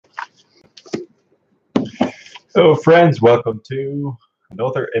Hello, friends. Welcome to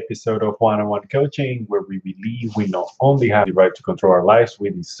another episode of One-on-One Coaching, where we believe we not only have the right to control our lives, we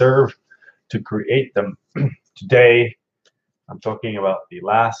deserve to create them. Today, I'm talking about the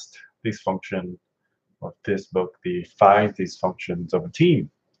last dysfunction of this book, the five dysfunctions of a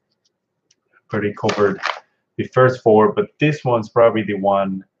team. Pretty covered the first four, but this one's probably the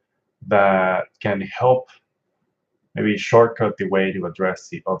one that can help maybe shortcut the way to address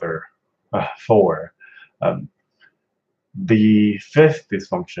the other four. Um, The fifth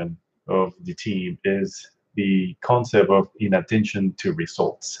dysfunction of the team is the concept of inattention to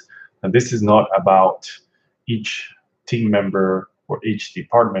results. And this is not about each team member or each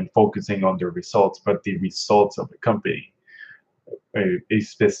department focusing on their results, but the results of the company. A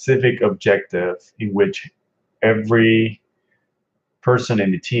specific objective in which every person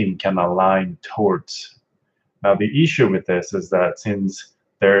in the team can align towards. Now, the issue with this is that since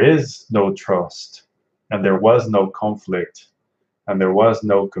there is no trust and there was no conflict and there was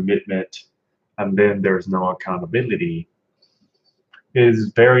no commitment, and then there's no accountability, it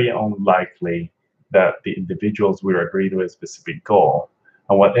is very unlikely that the individuals will agree to a specific goal.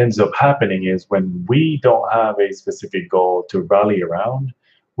 And what ends up happening is when we don't have a specific goal to rally around,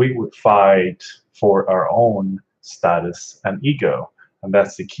 we would fight for our own status and ego. And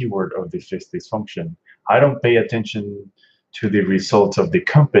that's the keyword of the fifth dysfunction. I don't pay attention to the results of the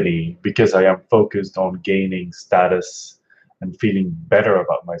company because I am focused on gaining status and feeling better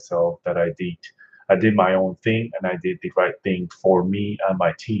about myself that I did my own thing and I did the right thing for me and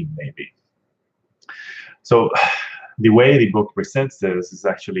my team, maybe. So the way the book presents this is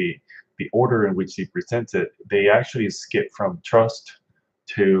actually the order in which they present it. They actually skip from trust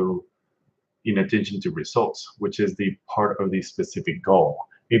to in addition to results, which is the part of the specific goal.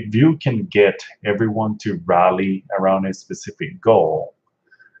 If you can get everyone to rally around a specific goal,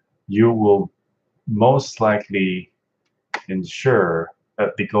 you will most likely ensure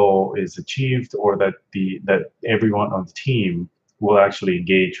that the goal is achieved or that everyone on the team will actually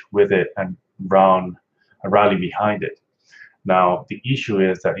engage with it and rally behind it. Now, the issue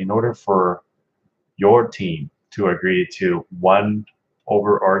is that in order for your team to agree to one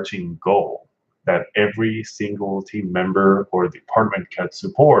overarching goal that every single team member or department can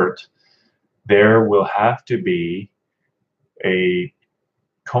support, there will have to be a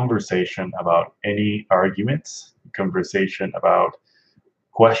conversation about any arguments, conversation about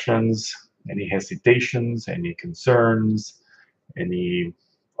questions, any hesitations, any concerns, any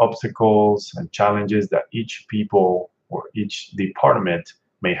obstacles and challenges that each people or each department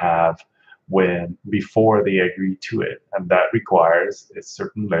may have when before they agree to it. And that requires a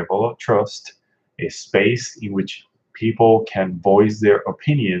certain level of trust, a space in which people can voice their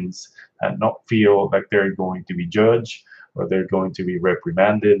opinions and not feel like they're going to be judged or they're going to be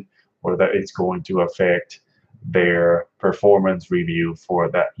reprimanded or that it's going to affect their performance review for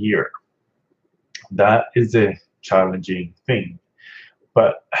that year. That is a challenging thing,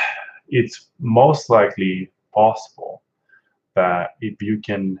 but it's most likely possible that if you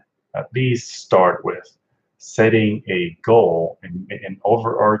can at least start with setting a goal, an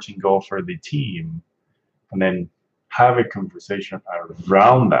overarching goal for the team, and then have a conversation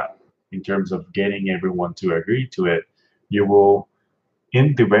around that in terms of getting everyone to agree to it, you will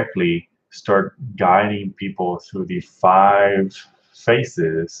indirectly start guiding people through the five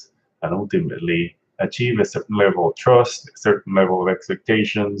phases and ultimately achieve a certain level of trust, a certain level of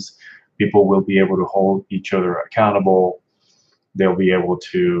expectations. People will be able to hold each other accountable. They'll be able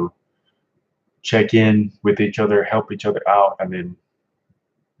to check in with each other, help each other out, and then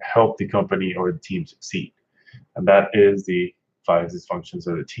help the company or the team succeed. And that is the five dysfunctions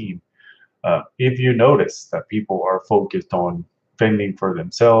of the team. If you notice that people are focused on fending for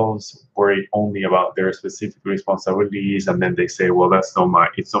themselves, worried only about their specific responsibilities, and then they say, "Well, it's not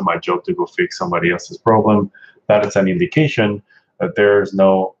my job to go fix somebody else's problem," that is an indication that there's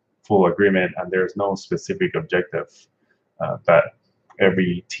no full agreement and there's no specific objective that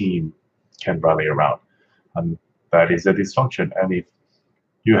every team can rally around. And that is a dysfunction. And if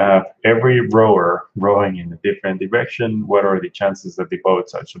you have every rower rowing in a different direction, what are the chances that the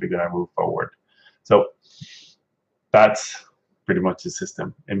boat's actually going to move forward? So that's pretty much the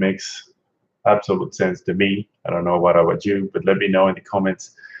system. It makes absolute sense to me. I don't know what about you, but let me know in the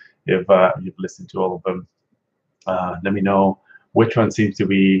comments if you've listened to all of them. Let me know which one seems to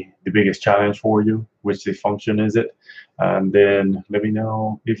be the biggest challenge for you, which dysfunction is it, and then let me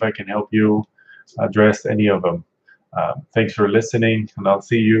know if I can help you address any of them. Thanks for listening, and I'll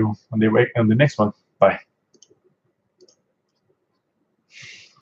see you on the next one. Bye.